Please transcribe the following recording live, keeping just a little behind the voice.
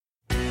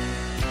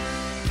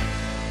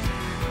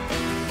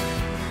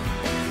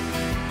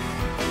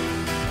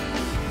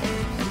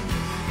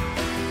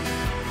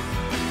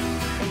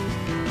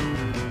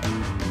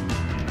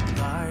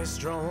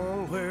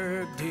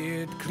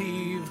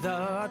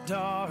the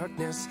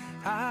darkness,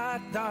 at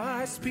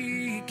thy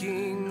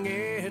speaking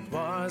it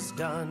was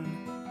done.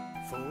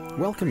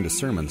 Welcome to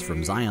sermons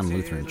from Zion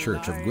Lutheran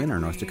Church of Gwinner,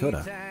 North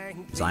Dakota.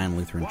 Zion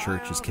Lutheran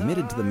Church is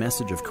committed to the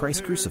message of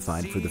Christ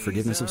crucified for the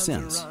forgiveness of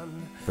sins,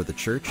 for the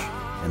church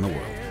and the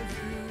world.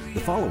 The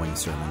following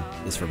sermon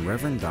is from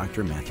Reverend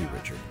Dr. Matthew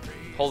Richard.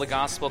 Holy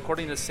Gospel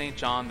according to St.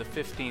 John, the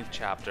 15th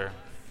chapter.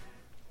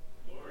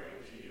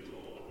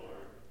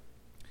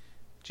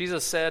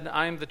 Jesus said,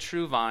 I am the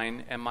true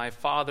vine, and my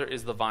Father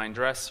is the vine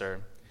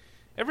dresser.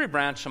 Every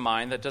branch of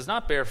mine that does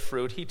not bear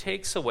fruit, he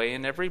takes away,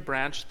 and every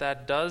branch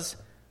that does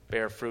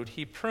bear fruit,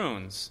 he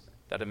prunes,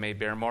 that it may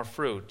bear more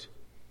fruit.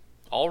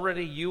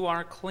 Already you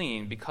are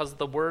clean because of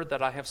the word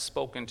that I have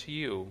spoken to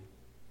you.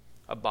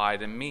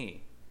 Abide in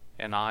me,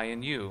 and I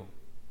in you.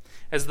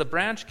 As the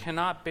branch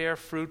cannot bear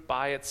fruit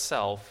by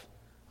itself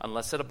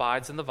unless it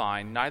abides in the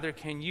vine, neither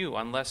can you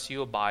unless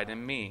you abide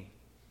in me.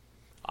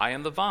 I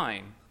am the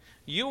vine.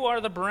 You are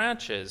the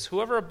branches.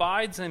 Whoever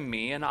abides in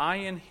me and I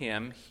in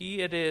him,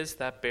 he it is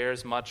that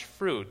bears much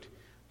fruit.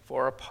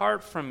 For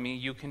apart from me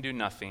you can do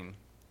nothing.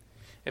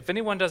 If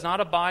anyone does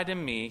not abide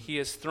in me, he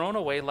is thrown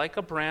away like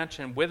a branch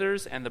and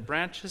withers, and the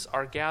branches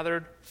are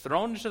gathered,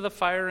 thrown into the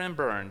fire and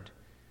burned.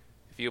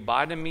 If you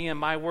abide in me and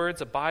my words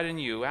abide in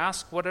you,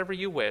 ask whatever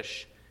you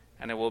wish,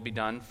 and it will be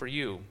done for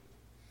you.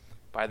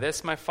 By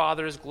this my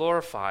Father is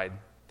glorified,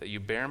 that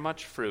you bear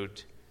much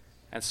fruit,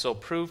 and so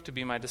prove to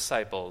be my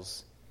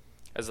disciples.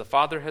 As the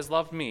Father has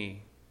loved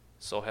me,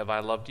 so have I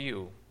loved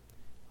you.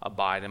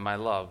 Abide in my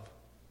love.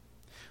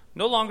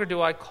 No longer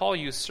do I call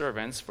you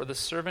servants, for the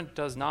servant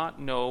does not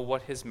know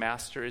what his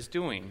master is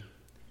doing.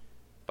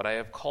 But I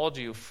have called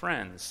you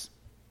friends.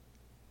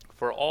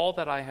 For all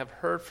that I have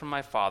heard from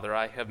my Father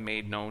I have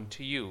made known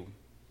to you.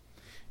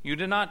 You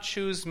did not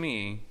choose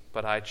me,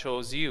 but I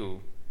chose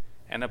you,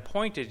 and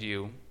appointed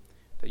you,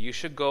 that you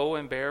should go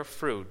and bear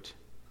fruit,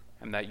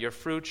 and that your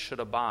fruit should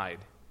abide,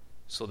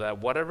 so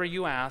that whatever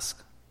you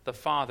ask the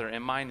Father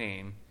in my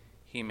name,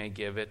 he may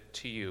give it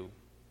to you.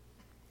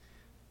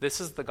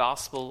 This is the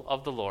gospel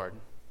of the Lord.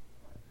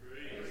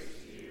 Praise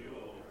to you,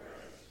 O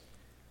Christ.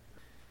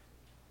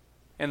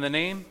 In the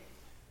name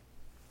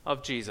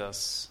of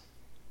Jesus.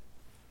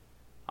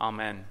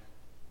 Amen.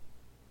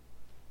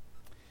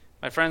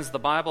 My friends, the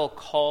Bible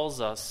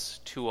calls us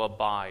to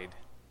abide.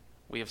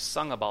 We have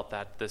sung about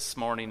that this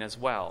morning as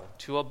well,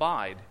 to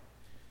abide.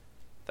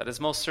 That is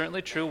most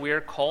certainly true. We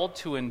are called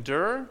to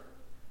endure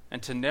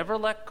and to never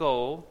let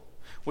go.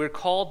 We're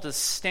called to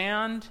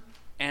stand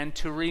and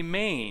to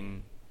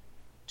remain,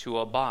 to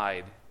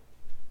abide.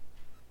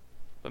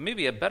 But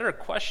maybe a better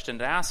question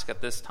to ask at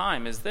this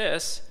time is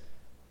this: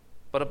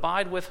 but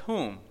abide with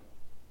whom?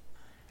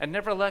 And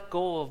never let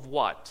go of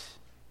what?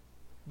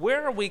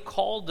 Where are we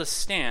called to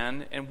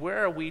stand, and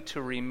where are we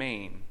to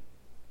remain?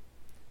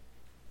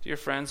 Dear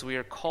friends, we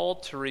are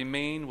called to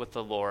remain with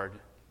the Lord.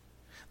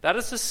 That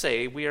is to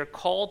say, we are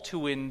called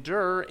to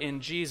endure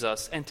in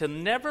Jesus and to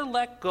never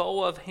let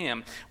go of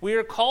him. We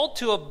are called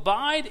to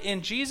abide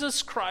in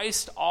Jesus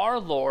Christ, our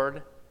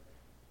Lord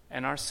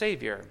and our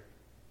Savior.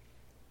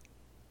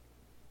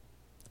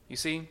 You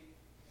see,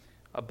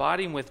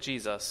 abiding with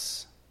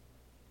Jesus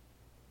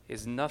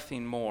is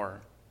nothing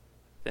more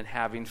than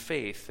having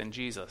faith in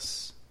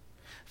Jesus.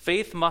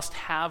 Faith must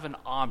have an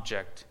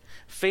object.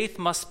 Faith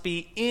must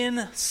be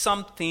in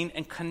something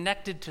and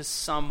connected to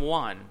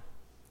someone.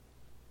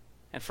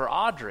 And for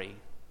Audrey,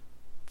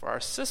 for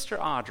our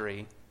sister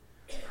Audrey,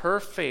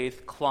 her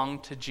faith clung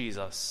to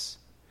Jesus.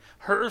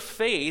 Her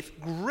faith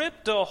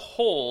gripped a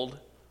hold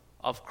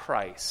of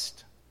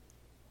Christ.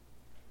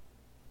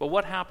 But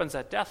what happens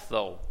at death,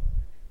 though?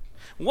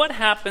 What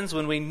happens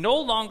when we no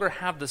longer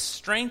have the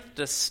strength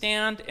to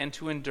stand and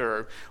to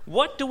endure?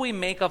 What do we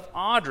make of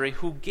Audrey,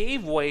 who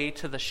gave way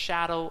to the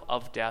shadow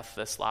of death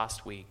this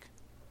last week?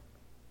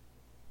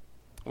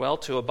 Well,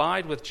 to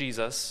abide with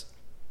Jesus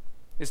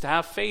is to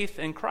have faith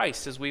in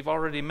Christ, as we've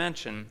already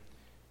mentioned.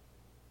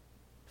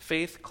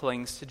 Faith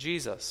clings to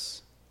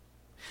Jesus.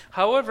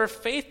 However,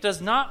 faith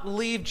does not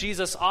leave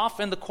Jesus off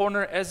in the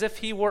corner as if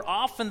he were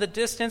off in the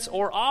distance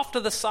or off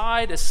to the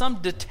side as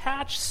some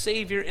detached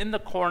Savior in the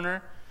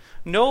corner.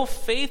 No,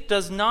 faith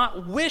does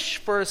not wish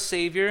for a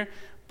Savior,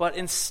 but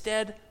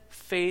instead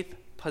faith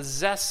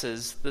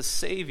possesses the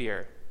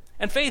Savior.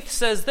 And faith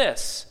says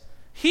this: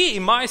 He,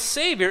 my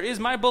Savior, is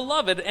my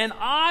beloved, and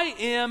I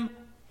am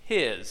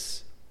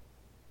his.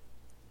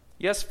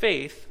 Yes,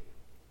 faith,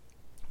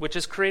 which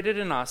is created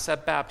in us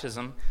at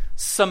baptism,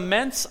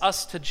 cements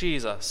us to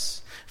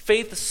Jesus.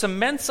 Faith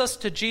cements us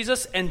to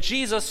Jesus and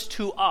Jesus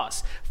to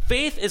us.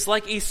 Faith is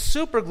like a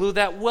superglue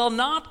that will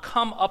not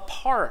come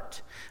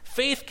apart.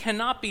 Faith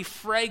cannot be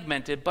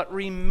fragmented, but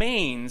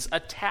remains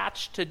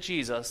attached to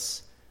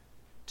Jesus,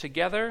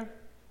 together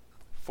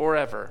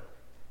forever.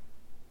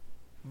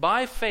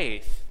 By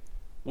faith,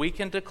 we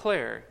can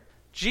declare,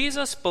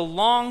 Jesus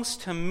belongs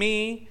to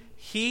me.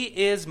 He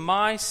is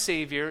my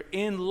Savior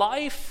in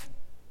life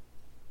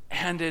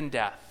and in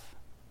death.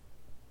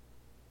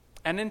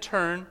 And in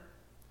turn,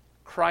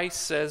 Christ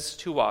says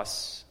to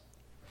us,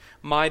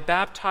 My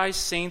baptized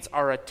saints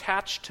are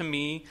attached to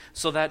me,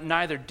 so that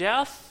neither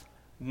death,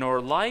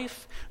 nor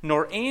life,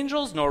 nor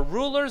angels, nor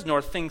rulers,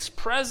 nor things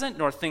present,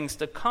 nor things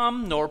to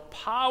come, nor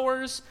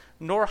powers,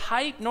 nor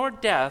height, nor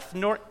depth,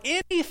 nor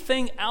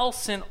anything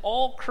else in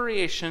all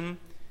creation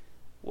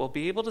will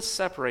be able to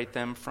separate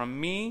them from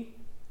me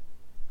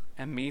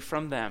and me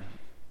from them.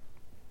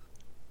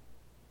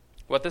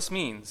 What this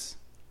means,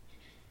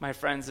 my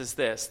friends, is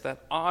this,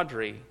 that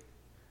Audrey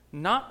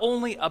not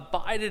only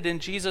abided in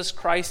Jesus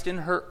Christ in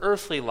her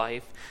earthly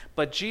life,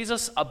 but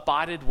Jesus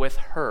abided with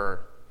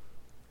her.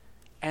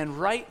 And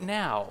right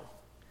now,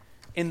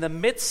 in the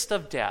midst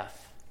of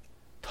death,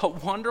 the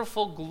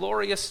wonderful,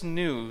 glorious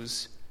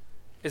news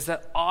is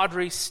that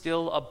Audrey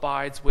still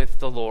abides with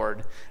the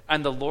Lord,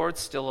 and the Lord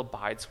still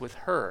abides with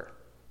her.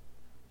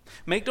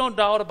 Make no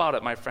doubt about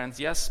it, my friends.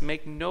 Yes,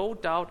 make no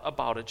doubt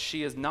about it.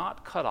 She is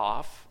not cut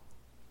off.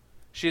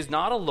 She is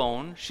not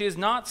alone. She is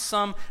not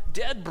some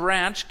dead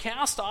branch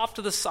cast off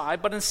to the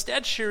side, but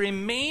instead she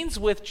remains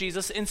with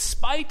Jesus in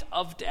spite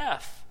of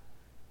death.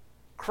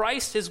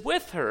 Christ is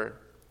with her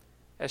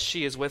as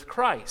she is with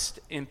Christ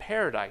in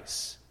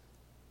paradise,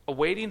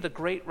 awaiting the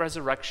great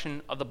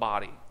resurrection of the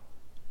body.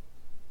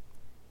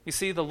 You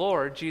see, the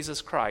Lord,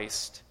 Jesus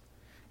Christ,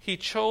 he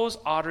chose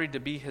Audrey to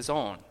be his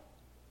own.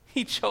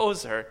 He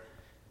chose her.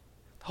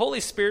 The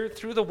Holy Spirit,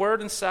 through the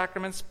Word and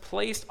sacraments,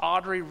 placed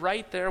Audrey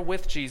right there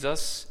with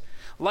Jesus.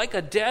 Like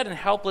a dead and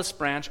helpless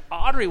branch,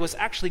 Audrey was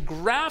actually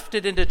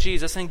grafted into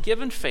Jesus and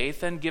given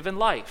faith and given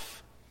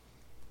life.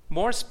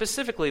 More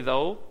specifically,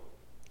 though,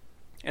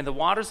 in the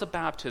waters of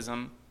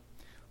baptism,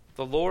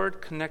 the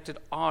Lord connected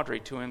Audrey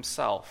to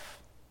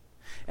himself.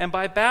 And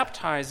by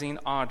baptizing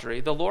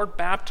Audrey, the Lord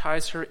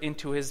baptized her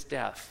into his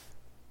death.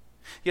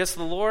 Yes,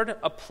 the Lord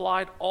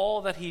applied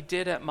all that he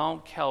did at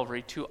Mount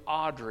Calvary to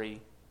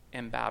Audrey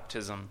in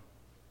baptism.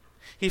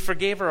 He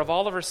forgave her of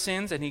all of her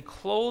sins, and he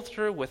clothed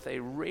her with a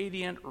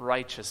radiant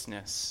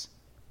righteousness.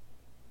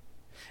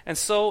 And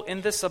so,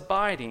 in this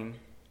abiding,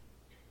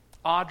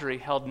 Audrey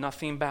held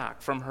nothing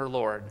back from her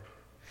Lord,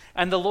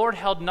 and the Lord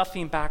held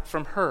nothing back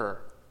from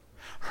her.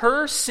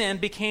 Her sin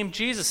became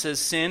Jesus'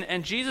 sin,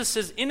 and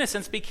Jesus'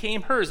 innocence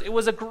became hers. It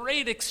was a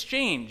great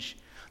exchange,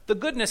 the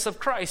goodness of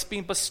Christ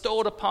being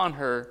bestowed upon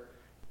her.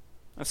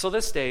 And so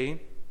this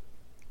day,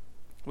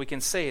 we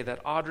can say that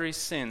Audrey's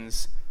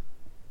sins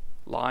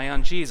lie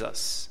on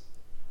Jesus,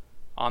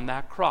 on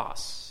that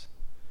cross.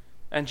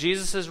 And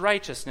Jesus'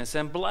 righteousness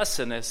and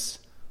blessedness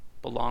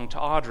belong to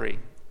Audrey.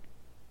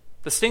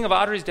 The sting of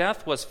Audrey's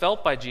death was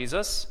felt by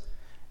Jesus,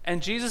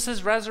 and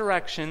Jesus'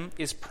 resurrection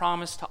is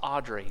promised to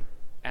Audrey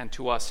and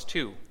to us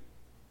too.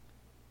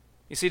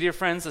 You see, dear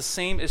friends, the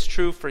same is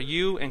true for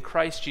you in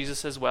Christ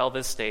Jesus as well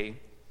this day.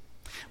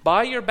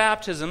 By your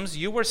baptisms,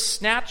 you were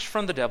snatched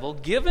from the devil,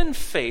 given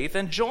faith,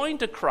 and joined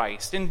to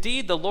Christ.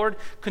 Indeed, the Lord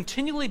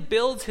continually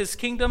builds his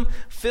kingdom,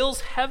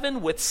 fills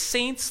heaven with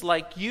saints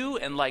like you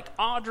and like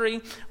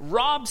Audrey,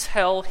 robs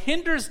hell,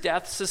 hinders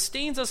death,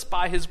 sustains us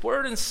by his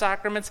word and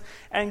sacraments,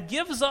 and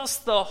gives us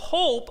the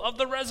hope of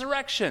the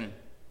resurrection,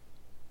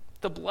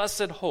 the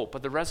blessed hope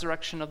of the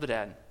resurrection of the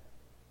dead.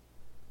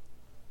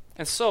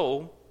 And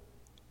so,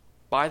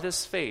 by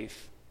this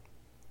faith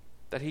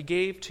that he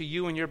gave to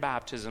you in your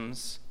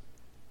baptisms,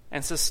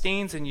 and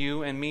sustains in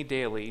you and me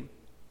daily,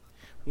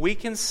 we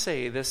can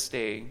say this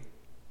day,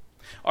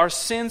 our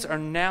sins are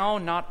now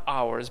not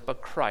ours,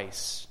 but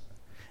Christ's.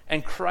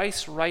 And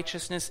Christ's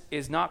righteousness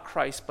is not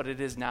Christ's, but it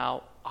is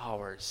now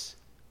ours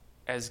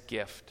as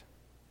gift.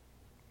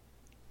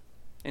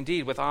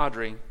 Indeed, with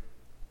Audrey,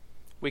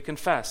 we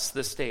confess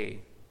this day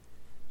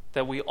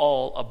that we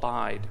all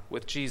abide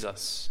with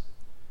Jesus,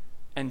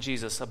 and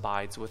Jesus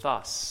abides with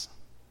us.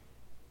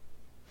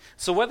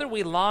 So whether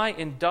we lie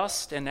in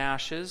dust and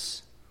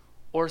ashes,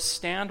 or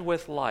stand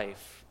with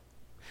life,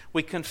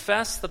 we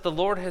confess that the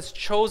Lord has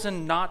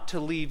chosen not to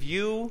leave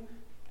you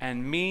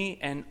and me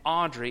and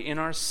Audrey in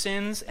our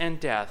sins and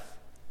death,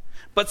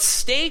 but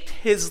staked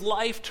his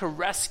life to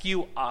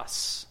rescue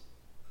us.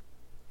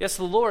 Yes,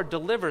 the Lord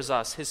delivers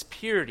us his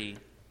purity,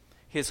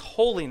 his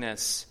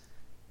holiness,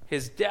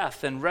 his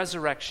death and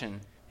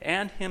resurrection,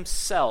 and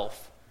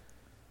himself,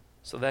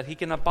 so that he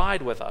can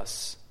abide with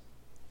us,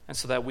 and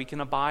so that we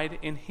can abide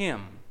in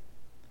him,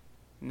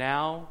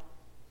 now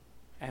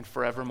and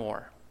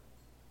forevermore.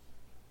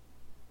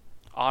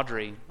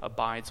 Audrey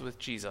abides with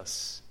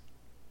Jesus,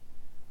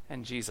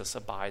 and Jesus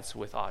abides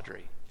with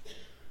Audrey.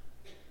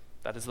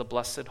 That is the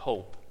blessed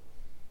hope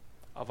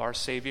of our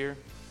Savior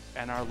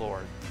and our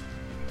Lord.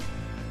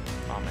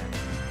 Amen.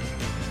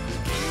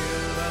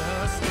 Give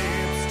us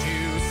lips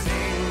to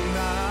sing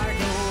thy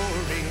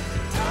glory,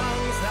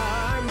 tongues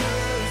thy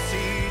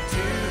mercy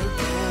to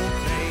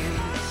proclaim.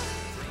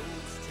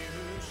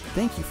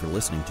 Thank you for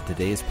listening to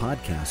today's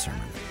podcast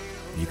sermon.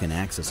 You can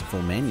access a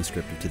full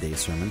manuscript of today's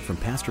sermon from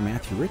Pastor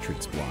Matthew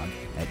Richard's blog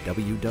at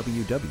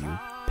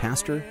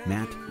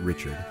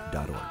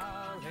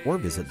www.pastormattrichard.org or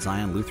visit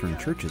Zion Lutheran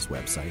Church's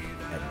website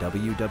at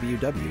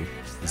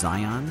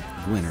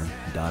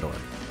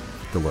www.ziongwinner.org.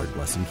 The Lord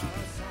bless and keep you.